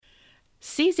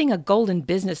Seizing a golden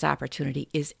business opportunity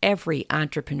is every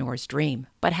entrepreneur's dream.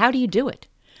 But how do you do it?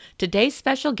 Today's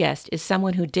special guest is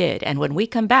someone who did, and when we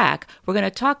come back, we're going to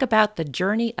talk about the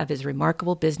journey of his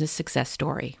remarkable business success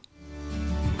story.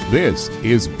 This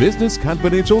is Business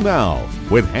Confidential Now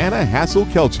with Hannah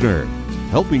Hassel-Kelchner,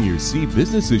 helping you see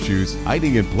business issues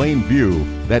hiding in plain view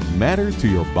that matter to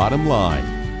your bottom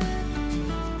line.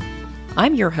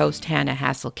 I'm your host, Hannah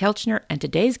Hassel-Kelchner, and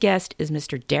today's guest is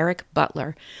Mr. Derek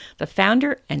Butler, the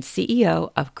founder and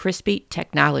CEO of Krisspi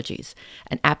Technologies,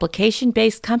 an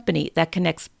application-based company that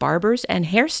connects barbers and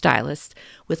hairstylists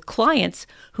with clients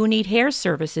who need hair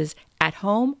services at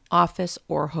home, office,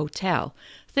 or hotel.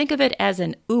 Think of it as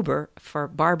an Uber for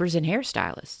barbers and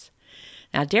hairstylists.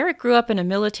 Now, Derek grew up in a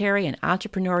military and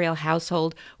entrepreneurial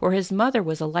household where his mother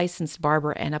was a licensed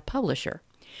barber and a publisher.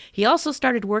 He also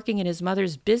started working in his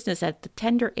mother's business at the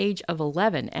tender age of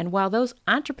 11, and while those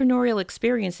entrepreneurial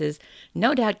experiences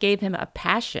no doubt gave him a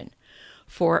passion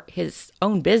for his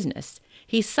own business,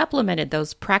 he supplemented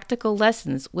those practical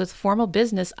lessons with formal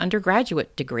business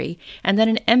undergraduate degree and then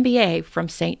an MBA from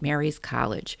St. Mary's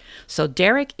College. So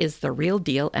Derek is the real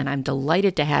deal, and I'm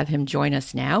delighted to have him join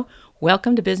us now.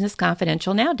 Welcome to Business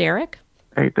Confidential now, Derek.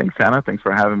 Hey, thanks, Hannah. Thanks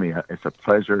for having me. It's a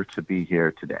pleasure to be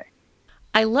here today.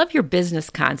 I love your business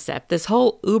concept, this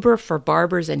whole Uber for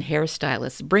barbers and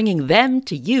hairstylists, bringing them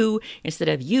to you instead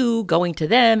of you going to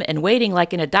them and waiting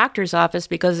like in a doctor's office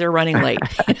because they're running late.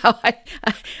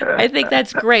 I think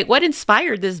that's great. What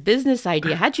inspired this business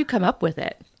idea? How'd you come up with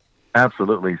it?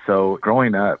 Absolutely. So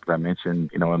growing up, I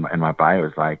mentioned, in my bio,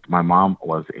 is like my mom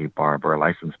was a barber, a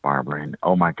licensed barber, and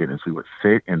oh my goodness, we would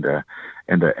sit in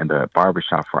the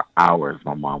barbershop for hours.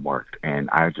 My mom worked, and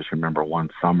I just remember one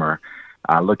summer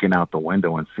looking out the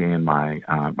window and seeing my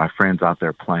friends out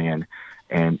there playing,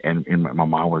 and my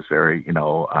mom was very,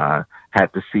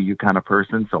 had to see you kind of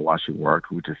person. So while she worked,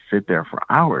 we would just sit there for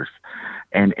hours.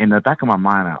 And in the back of my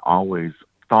mind, I always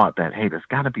thought that, hey, there's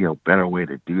got to be a better way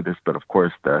to do this. But of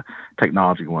course, the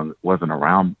technology wasn't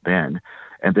around then.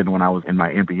 And then when I was in my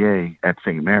MBA at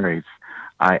St. Mary's,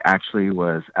 I actually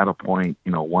was at a point,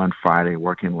 one Friday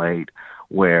working late,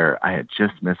 where I had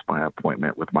just missed my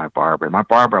appointment with my barber. And my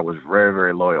barber, I was very,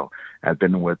 very loyal. I'd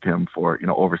been with him for,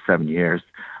 over 7 years.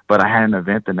 But I had an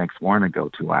event the next morning to go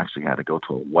to. I actually had to go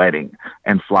to a wedding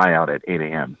and fly out at 8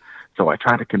 a.m. So I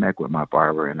tried to connect with my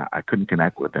barber, and I couldn't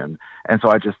connect with him. And so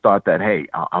I just thought that, hey,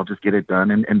 I'll just get it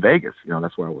done in Vegas.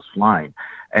 That's where I was flying.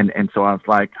 And so I was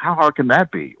like, how hard can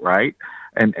that be, right?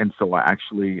 And so I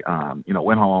actually,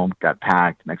 went home, got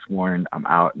packed. Next morning, I'm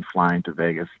out and flying to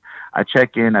Vegas. I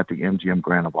check in at the MGM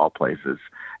Grand of all places,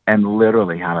 and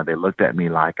literally, Hannah, they looked at me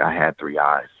like I had three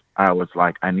eyes. I was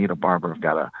like, I need a barber. I've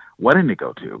got a wedding to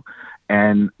go to.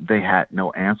 And they had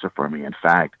no answer for me. In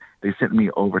fact, they sent me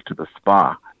over to the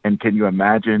spa. And can you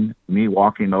imagine me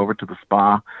walking over to the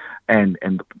spa and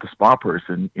the spa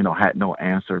person, had no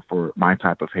answer for my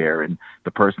type of hair and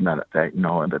the person that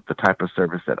and the type of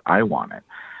service that I wanted.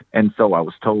 And so I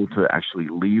was told to actually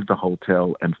leave the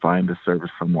hotel and find the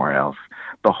service somewhere else.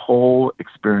 The whole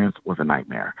experience was a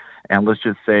nightmare. And let's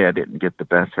just say I didn't get the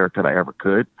best haircut I ever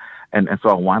could. And so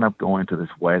I wound up going to this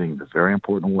wedding, this very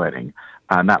important wedding,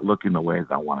 not looking the way as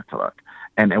I wanted to look.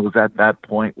 And it was at that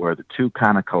point where the two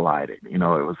kind of collided. It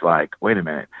was like, wait a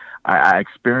minute, I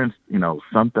experienced,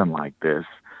 something like this,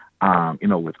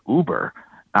 with Uber,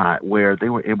 where they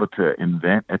were able to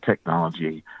invent a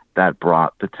technology that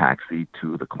brought the taxi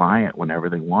to the client whenever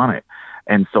they wanted.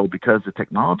 And so because the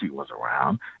technology was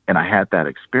around and I had that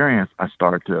experience, I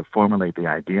started to formulate the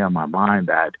idea in my mind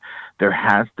that there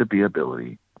has to be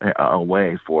a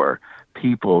way for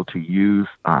people to use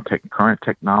current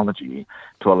technology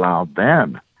to allow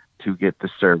them to get the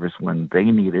service when they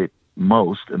need it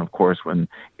most, and of course when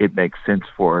it makes sense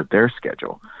for their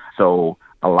schedule. So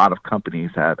a lot of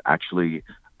companies have actually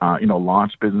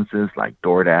launched businesses, like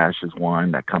DoorDash is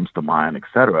one that comes to mind, et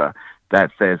cetera,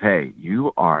 that says, hey,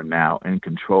 you are now in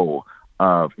control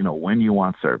of when you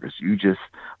want service. You just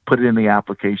put it in the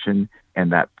application,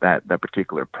 and that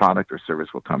particular product or service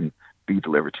will be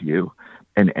delivered to you.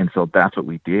 And so that's what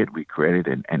we did. We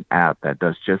created an app that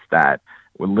does just that.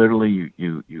 Where literally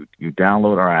you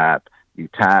download our app, you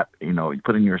tap, you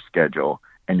put in your schedule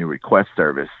and you request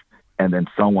service, and then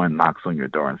someone knocks on your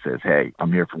door and says, hey,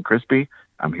 I'm here from Krisspi.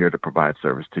 I'm here to provide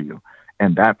service to you.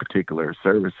 And that particular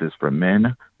service is for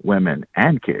men, women,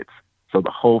 and kids. So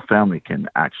the whole family can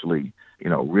actually,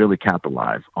 really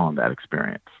capitalize on that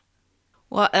experience.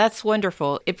 Well, that's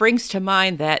wonderful. It brings to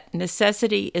mind that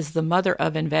necessity is the mother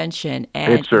of invention,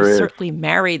 and It sure you is. certainly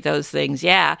married those things.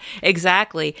 Yeah,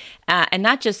 exactly. And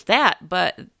not just that,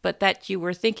 but that you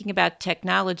were thinking about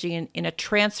technology in a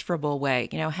transferable way.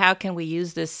 You know, how can we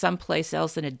use this someplace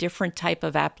else in a different type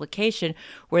of application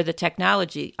where the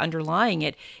technology underlying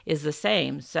it is the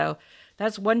same? So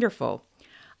that's wonderful.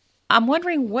 I'm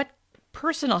wondering what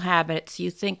personal habits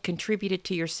you think contributed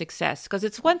to your success, because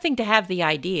it's one thing to have the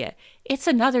idea, it's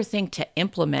another thing to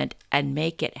implement and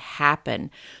make it happen.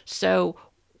 So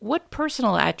what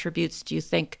personal attributes do you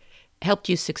think helped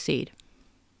you succeed?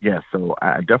 Yeah, so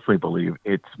I definitely believe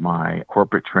it's my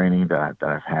corporate training that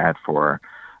I've had for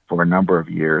a number of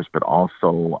years, but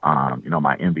also,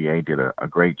 my MBA did a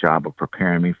great job of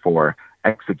preparing me for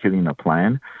executing the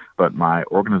plan. But my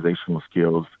organizational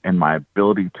skills and my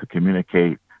ability to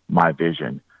communicate my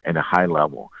vision at a high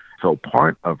level. So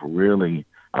part of really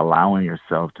allowing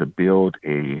yourself to build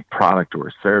a product or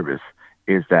a service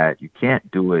is that you can't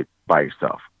do it by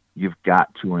yourself. You've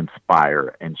got to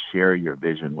inspire and share your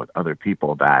vision with other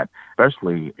people that,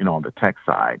 especially, on the tech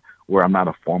side, where I'm not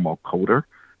a formal coder,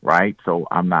 right? So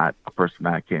I'm not a person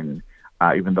that can,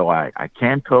 even though I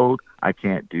can code, I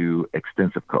can't do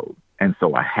extensive code. And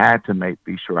so I had to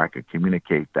be sure I could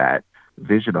communicate that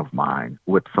vision of mine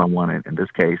with someone. In this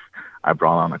case, I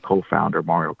brought on a co-founder,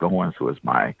 Mario Goins, who is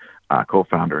my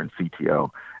co-founder and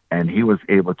CTO. And he was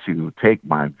able to take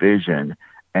my vision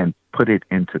and put it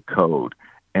into code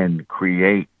and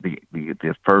create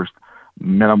the first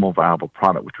minimal viable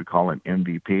product, which we call an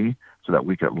MVP, so that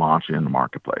we could launch it in the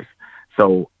marketplace.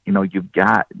 So, you've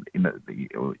got,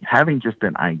 having just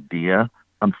an idea,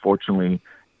 unfortunately,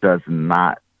 does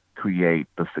not create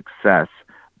the success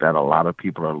that a lot of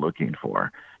people are looking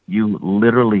for. You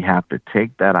literally have to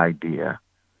take that idea.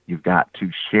 You've got to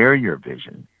share your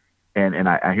vision. And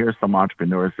I hear some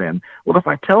entrepreneurs saying, well, if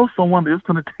I tell someone, they're just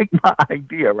going to take my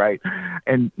idea, right?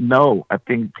 And no, I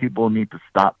think people need to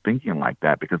stop thinking like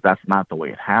that, because that's not the way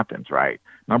it happens, right?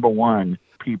 Number one,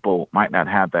 people might not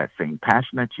have that same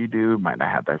passion that you do, might not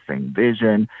have that same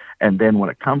vision. And then when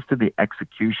it comes to the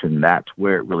execution, that's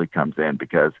where it really comes in,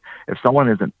 because if someone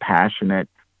isn't passionate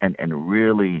and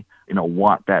really,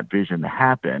 want that vision to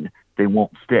happen, they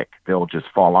won't stick. They'll just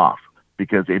fall off,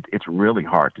 because it's really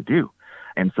hard to do.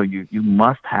 And so you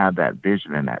must have that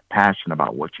vision and that passion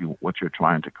about what you're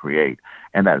trying to create,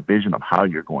 and that vision of how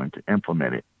you're going to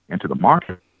implement it into the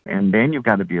market. And then you've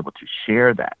got to be able to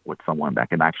share that with someone that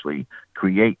can actually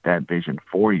create that vision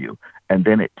for you. And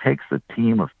then it takes a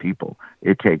team of people.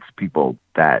 It takes people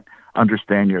that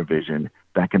understand your vision,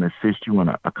 that can assist you in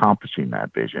accomplishing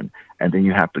that vision. And then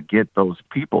you have to get those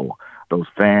people, those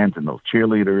fans and those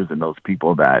cheerleaders and those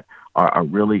people that are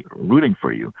really rooting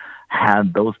for you,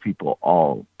 have those people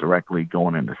all directly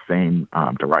going in the same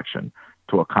direction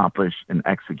to accomplish and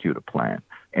execute a plan.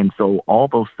 And so all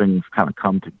those things kind of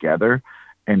come together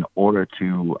in order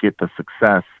to get the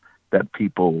success that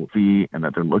people see and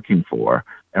that they're looking for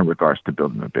in regards to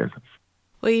building a business.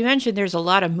 Well, you mentioned there's a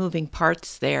lot of moving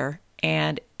parts there,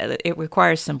 and it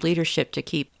requires some leadership to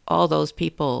keep all those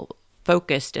people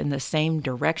focused in the same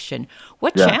direction.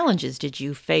 What challenges did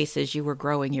you face as you were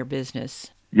growing your business?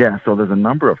 Yeah, so there's a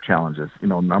number of challenges.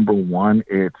 Number one,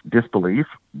 it's disbelief.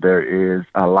 There is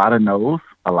a lot of no's,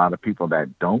 a lot of people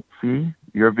that don't see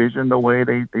your vision the way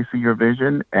they see your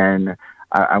vision. And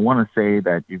I want to say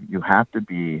that you have to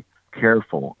be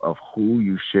careful of who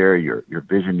you share your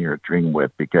vision, your dream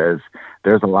with, because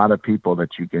there's a lot of people that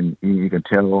you can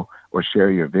tell or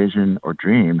share your vision or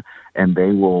dream, and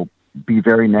they will be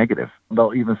very negative.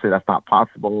 They'll even say that's not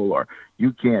possible, or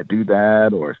you can't do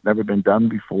that, or it's never been done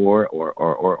before,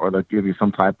 or they'll give you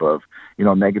some type of,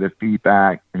 negative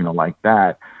feedback, like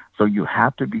that. So you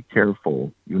have to be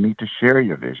careful. You need to share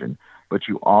your vision, but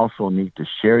you also need to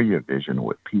share your vision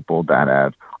with people that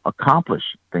have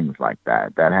accomplished things like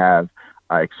that have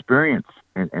experience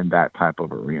in that type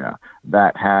of arena,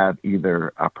 that have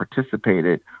either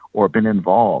participated or been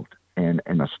involved in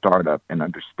a startup and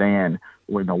understand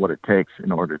what it takes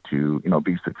in order to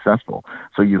be successful.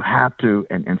 So you have to,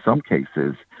 and in some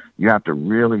cases, you have to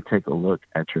really take a look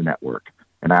at your network.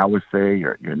 And I always say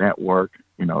your network,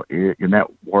 your net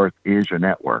worth is your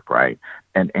network, right?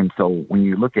 And so when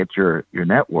you look at your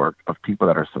network of people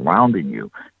that are surrounding you,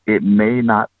 it may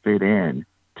not fit in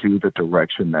to the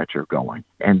direction that you're going.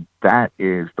 And that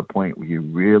is the point where you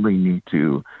really need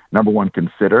to, number one,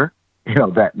 consider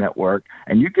that network.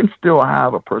 And you can still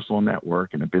have a personal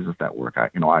network and a business network,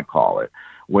 I call it,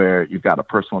 where you've got a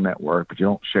personal network, but you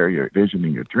don't share your vision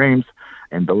and your dreams.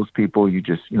 And those people you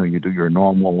just, you do your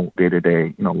normal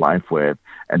day-to-day, life with.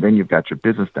 And then you've got your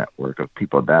business network of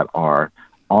people that are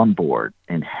on board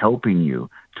and helping you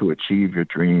to achieve your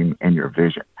dream and your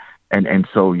vision. And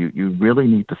so you really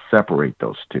need to separate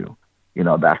those two.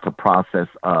 That's the process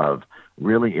of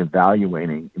really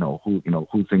evaluating,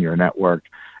 who's in your network.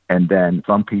 And then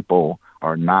some people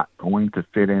are not going to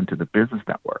fit into the business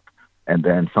network. And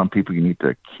then some people you need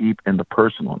to keep in the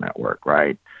personal network,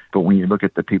 right? But when you look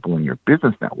at the people in your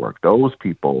business network, those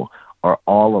people are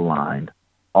all aligned,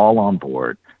 all on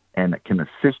board, and can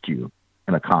assist you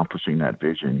in accomplishing that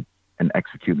vision and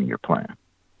executing your plan.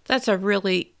 That's a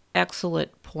really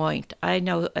excellent point. I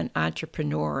know an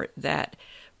entrepreneur that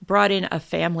brought in a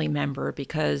family member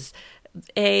because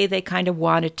they kind of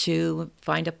wanted to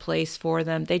find a place for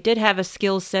them. They did have a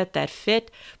skill set that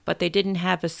fit, but they didn't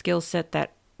have a skill set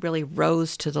that really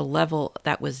rose to the level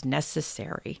that was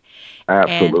necessary.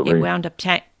 Absolutely. And it wound up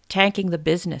tanking the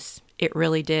business. It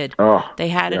really did. Oh, they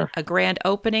had yes. a grand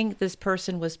opening. This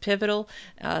person was pivotal.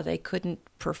 They couldn't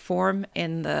perform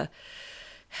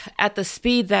at the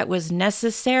speed that was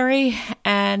necessary,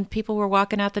 and people were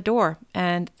walking out the door.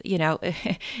 And,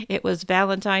 it was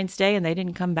Valentine's Day, and they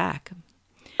didn't come back.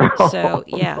 So,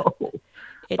 yeah.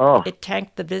 It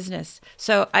tanked the business.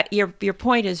 So your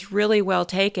point is really well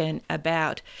taken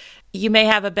about you may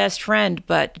have a best friend,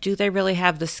 but do they really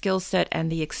have the skill set and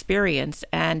the experience?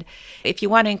 And if you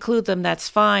want to include them, that's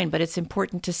fine, but it's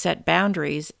important to set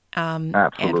boundaries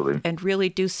Absolutely. and really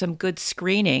do some good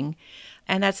screening.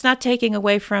 And that's not taking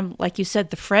away from, like you said,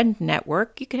 the friend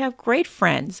network. You could have great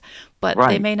friends, but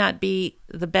Right. they may not be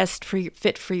the best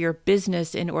fit for your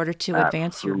business in order to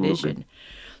advance your vision.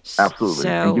 Absolutely. So,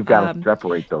 and you've got to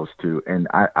separate those two. And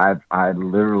I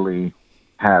literally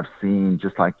have seen,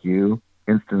 just like you,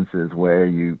 instances where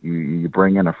you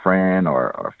bring in a friend or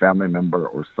a family member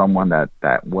or someone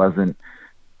that wasn't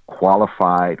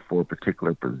qualified for a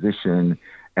particular position.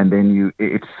 And then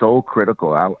it's so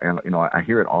critical. I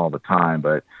hear it all the time,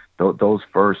 but those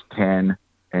first 10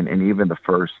 and even the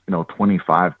first,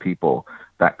 25 people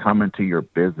that come into your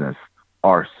business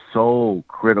are so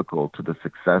critical to the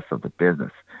success of the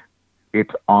business.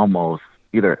 It's almost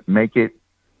either make it,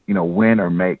 win or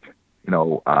make,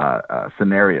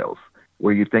 scenarios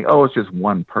where you think, oh, it's just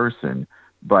one person,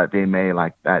 but they may,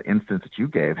 like that instance that you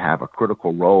gave, have a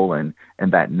critical role in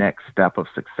that next step of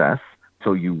success.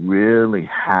 So you really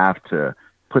have to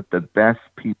put the best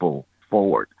people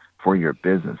forward for your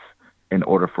business in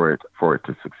order for it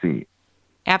to succeed.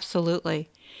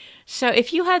 Absolutely. So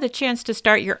if you had the chance to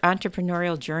start your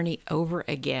entrepreneurial journey over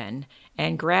again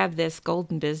and grab this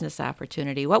golden business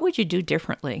opportunity, what would you do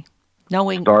differently?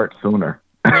 Start sooner.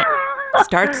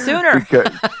 Start sooner.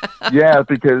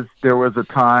 because there was a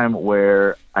time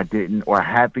where I didn't, or I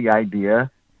had the idea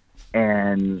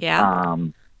and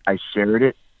I shared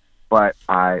it, but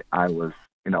I was,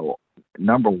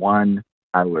 number one,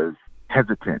 I was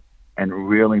hesitant and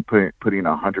really putting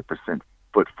 100%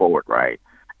 foot forward, right?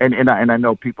 And I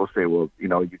know people say, well,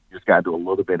 you just got to do a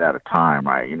little bit at a time,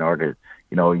 right? In order,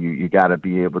 you got to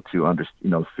be able to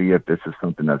see if this is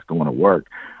something that's going to work.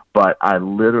 But I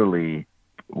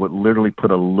would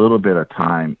put a little bit of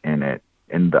time in it,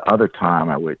 and the other time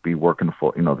I would be working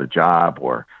for, the job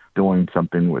or doing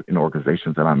something in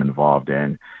organizations that I'm involved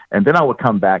in, and then I would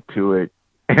come back to it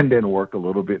and then work a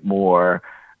little bit more,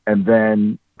 and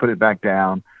then put it back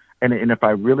down. And if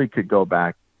I really could go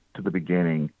back to the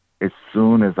beginning, as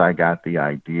soon as I got the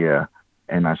idea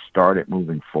and I started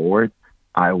moving forward,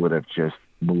 I would have just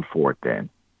moved forward then,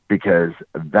 because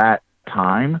that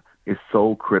time is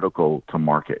so critical to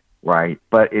market, right?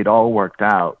 But it all worked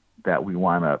out that we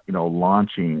wound up,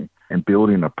 launching and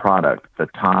building a product the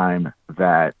time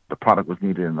that the product was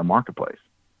needed in the marketplace,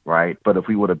 right? But if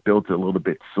we would have built it a little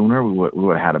bit sooner, we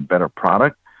would have had a better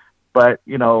product. But,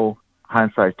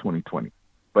 hindsight's 20/20.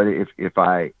 But if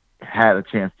I had a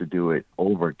chance to do it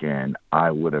over again, I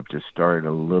would have just started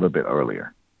a little bit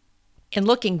earlier. In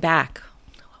looking back,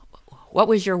 what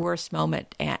was your worst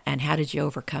moment and how did you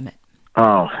overcome it?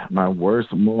 Oh, my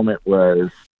worst moment was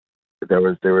there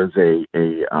was a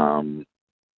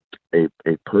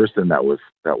person that was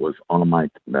on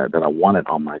that I wanted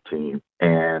on my team,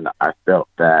 and I felt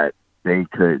that they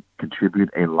could contribute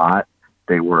a lot.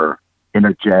 They were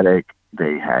energetic.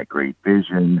 They had great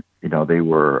vision. They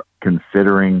were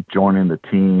considering joining the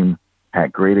team,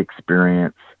 had great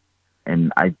experience,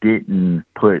 and I didn't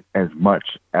put as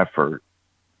much effort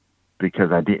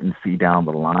because I didn't see down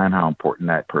the line how important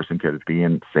that person could be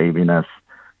in saving us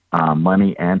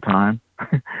money and time.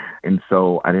 And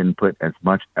so I didn't put as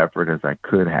much effort as I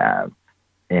could have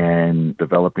in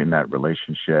developing that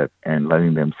relationship and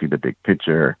letting them see the big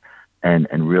picture and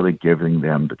really giving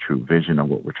them the true vision of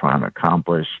what we're trying to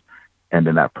accomplish. And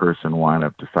then that person wound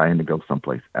up deciding to go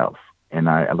someplace else. And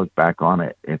I look back on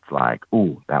it, it's like,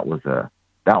 ooh, that one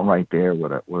right there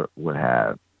would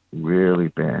have really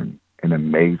been an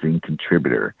amazing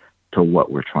contributor to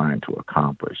what we're trying to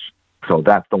accomplish. So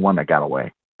that's the one that got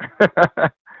away.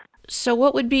 So,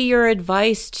 what would be your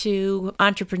advice to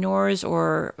entrepreneurs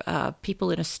or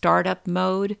people in a startup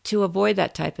mode to avoid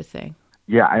that type of thing?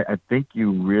 Yeah, I think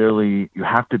you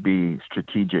have to be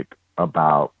strategic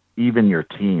about even your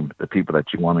team, the people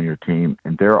that you want on your team.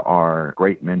 And there are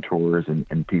great mentors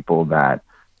and people that,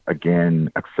 again,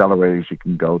 accelerators you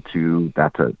can go to.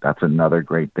 That's another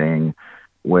great thing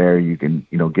where you can,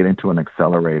 get into an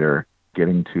accelerator, get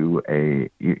into an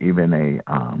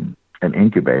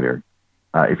incubator.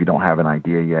 If you don't have an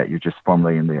idea yet, you're just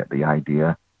formulating the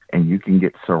idea, and you can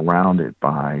get surrounded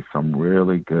by some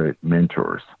really good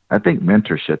mentors. I think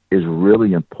mentorship is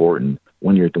really important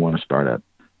when you're doing a startup.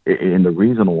 And the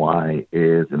reason why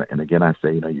is, and again, I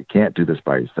say, you can't do this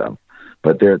by yourself,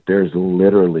 but there's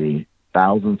literally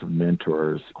thousands of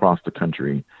mentors across the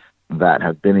country that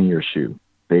have been in your shoe.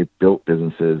 They've built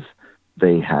businesses.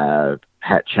 They have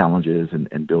had challenges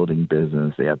in building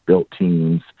business. They have built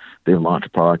teams. They've launched a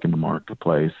product in the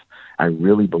marketplace. I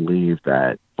really believe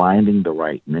that finding the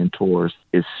right mentors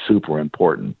is super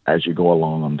important as you go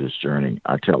along on this journey.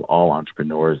 I tell all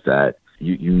entrepreneurs that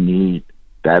you need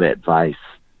that advice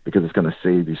because it's going to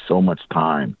save you so much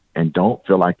time. And don't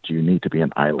feel like you need to be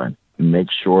an island. Make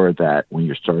sure that when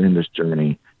you're starting this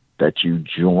journey, that you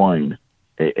join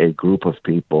a group of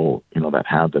people, that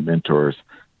have the mentors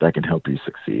that can help you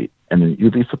succeed. And then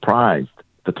you'd be surprised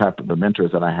the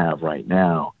mentors that I have right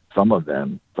now. Some of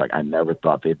them, it's like, I never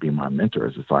thought they'd be my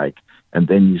mentors. It's like, and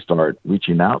then you start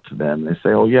reaching out to them and they say,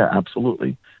 oh yeah,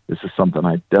 absolutely. This is something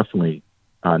I definitely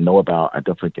know about. I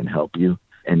definitely can help you.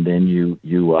 And then you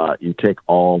take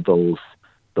all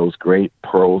those great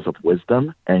pearls of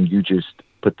wisdom and you just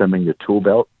put them in your tool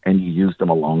belt and you use them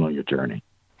along on your journey.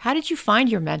 How did you find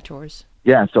your mentors?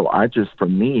 Yeah, so I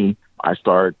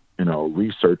start,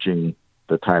 researching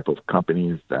the type of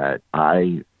companies that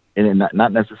and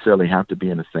not necessarily have to be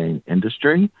in the same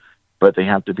industry, but they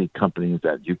have to be companies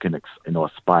that you can,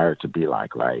 aspire to be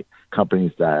like, right?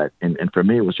 Companies that, and for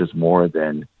me, it was just more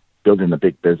than building a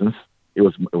big business. It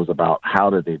was about how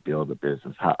do they build a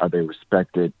business? How are they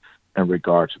respected in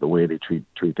regard to the way they treat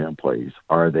their employees?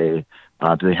 Do they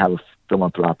have a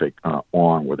philanthropic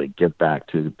arm where they give back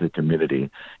to the community?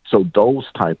 So those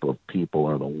type of people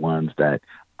are the ones that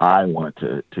I want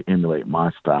to emulate my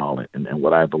style and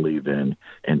what I believe in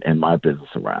and my business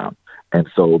around. And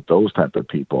so those type of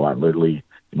people, I literally,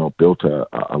 built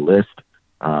a list,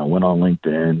 went on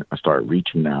LinkedIn, I started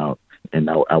reaching out, and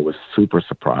I was super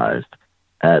surprised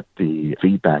at the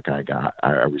feedback I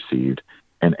received,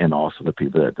 and also the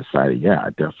people that decided, yeah, I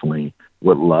definitely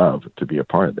would love to be a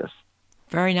part of this.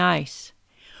 Very nice.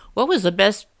 What was the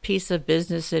best piece of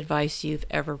business advice you've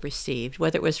ever received,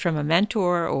 whether it was from a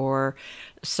mentor or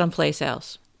someplace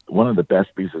else? One of the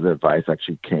best pieces of advice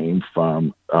actually came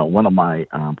from one of my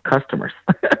customers.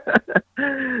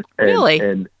 Really?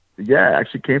 And yeah, it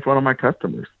actually came from one of my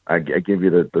customers. I give you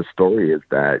the story is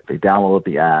that they downloaded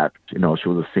the app. She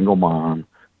was a single mom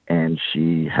and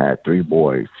she had 3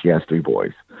 boys. She has 3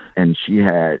 boys. And she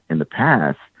had, in the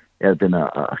past, it had been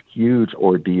a huge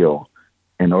ordeal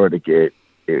in order to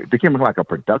it became like a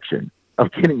production of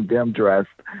getting them dressed,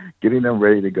 getting them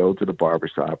ready to go to the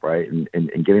barbershop, right? And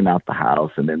getting out the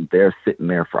house. And then they're sitting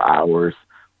there for hours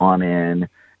on end.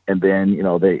 And then,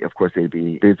 they'd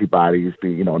be busybodies,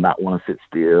 not want to sit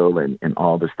still and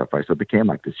all this stuff, right? So it became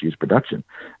like this huge production.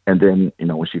 And then,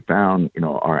 when she found,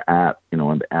 our app, in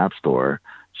the App Store,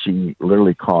 she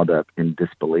literally called up in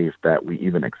disbelief that we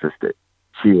even existed.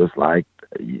 She was like,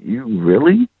 you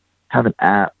really have an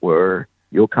app where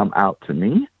you'll come out to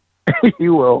me?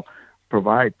 You will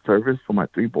provide service for my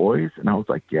 3 boys? And I was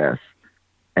like, yes.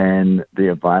 And the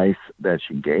advice that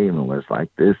she gave me was like,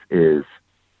 this is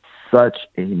such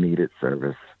a needed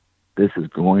service. This is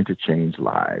going to change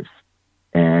lives.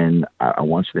 And I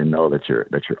want you to know that you're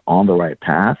on the right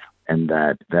path and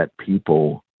that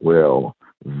people will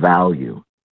value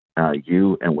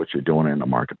you and what you're doing in the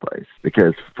marketplace.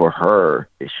 Because for her,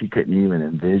 she couldn't even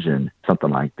envision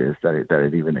something like this, that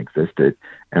it even existed.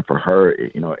 And for her,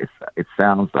 it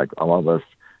sounds like all of us,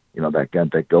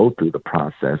 that go through the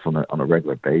process on a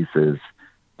regular basis,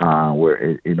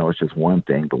 where it's just one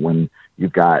thing. But when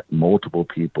you've got multiple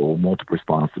people, multiple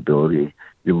responsibility,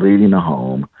 you're leading a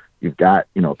home, you've got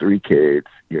 3 kids,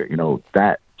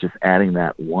 that just adding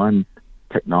that one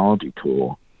technology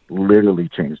tool literally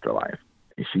changed her life.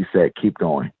 And she said, keep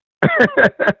going.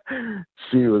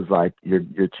 She was like,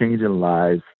 you're changing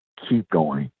lives, keep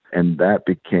going. And that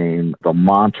became the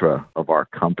mantra of our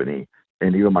company,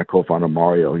 And even my co-founder,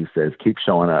 Mario, he says, keep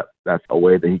showing up. That's a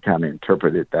way that he kind of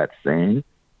interpreted that saying.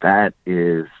 That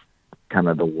is kind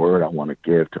of the word I want to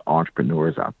give to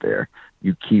entrepreneurs out there.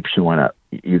 You keep showing up.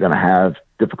 You're going to have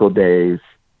difficult days.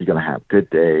 You're going to have good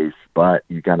days, but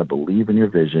you got to believe in your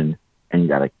vision and you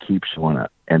got to keep showing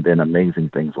up. And then amazing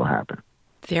things will happen.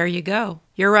 There you go.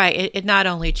 You're right. It not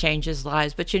only changes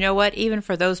lives, but you know what? Even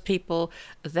for those people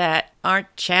that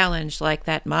aren't challenged, like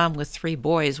that mom with 3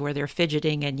 boys where they're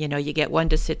fidgeting and, you get one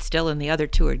to sit still and the other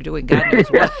 2 are doing God knows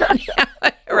what.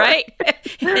 Right?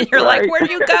 And you're like, where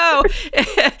do you go?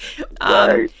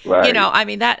 Right.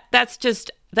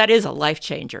 That is a life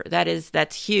changer.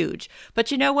 That's huge.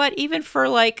 But you know what? Even for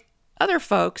like other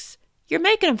folks, you're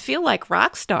making them feel like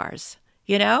rock stars.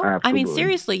 Absolutely. I mean,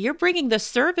 seriously, you're bringing the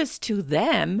service to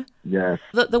them. Yes.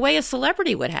 The way a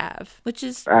celebrity would have, which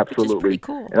is pretty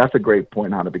cool. And that's a great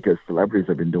point, Hannah, because celebrities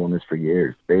have been doing this for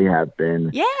years. They have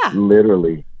been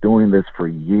literally doing this for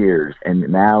years. And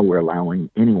now we're allowing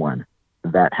anyone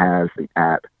that has the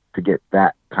app to get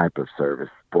that type of service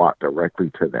brought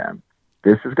directly to them.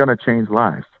 This is going to change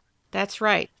lives. That's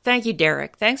right. Thank you,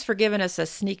 Derek. Thanks for giving us a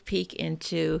sneak peek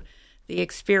into the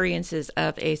experiences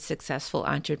of a successful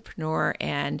entrepreneur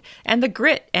and the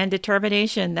grit and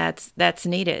determination that's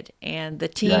needed, and the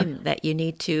team that you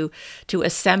need to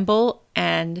assemble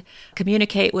and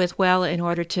communicate with well in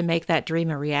order to make that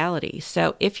dream a reality.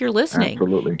 So if you're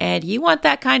listening and you want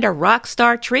that kind of rock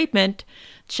star treatment,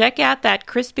 check out that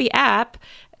Krisspi app.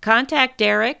 Contact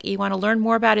Derek. You want to learn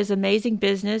more about his amazing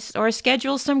business or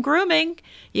schedule some grooming.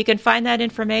 You can find that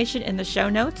information in the show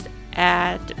notes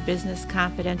at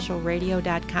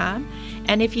businessconfidentialradio.com.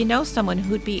 And if you know someone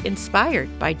who'd be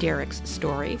inspired by Derek's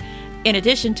story, in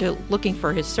addition to looking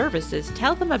for his services,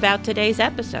 tell them about today's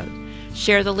episode.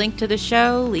 Share the link to the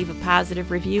show, leave a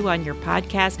positive review on your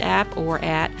podcast app or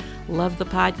at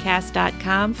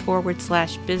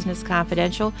lovethepodcast.com/Business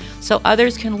Confidential so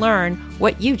others can learn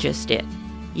what you just did.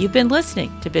 You've been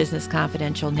listening to Business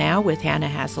Confidential Now with Hannah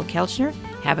Hassel-Kelchner.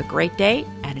 Have a great day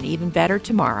and an even better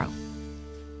tomorrow.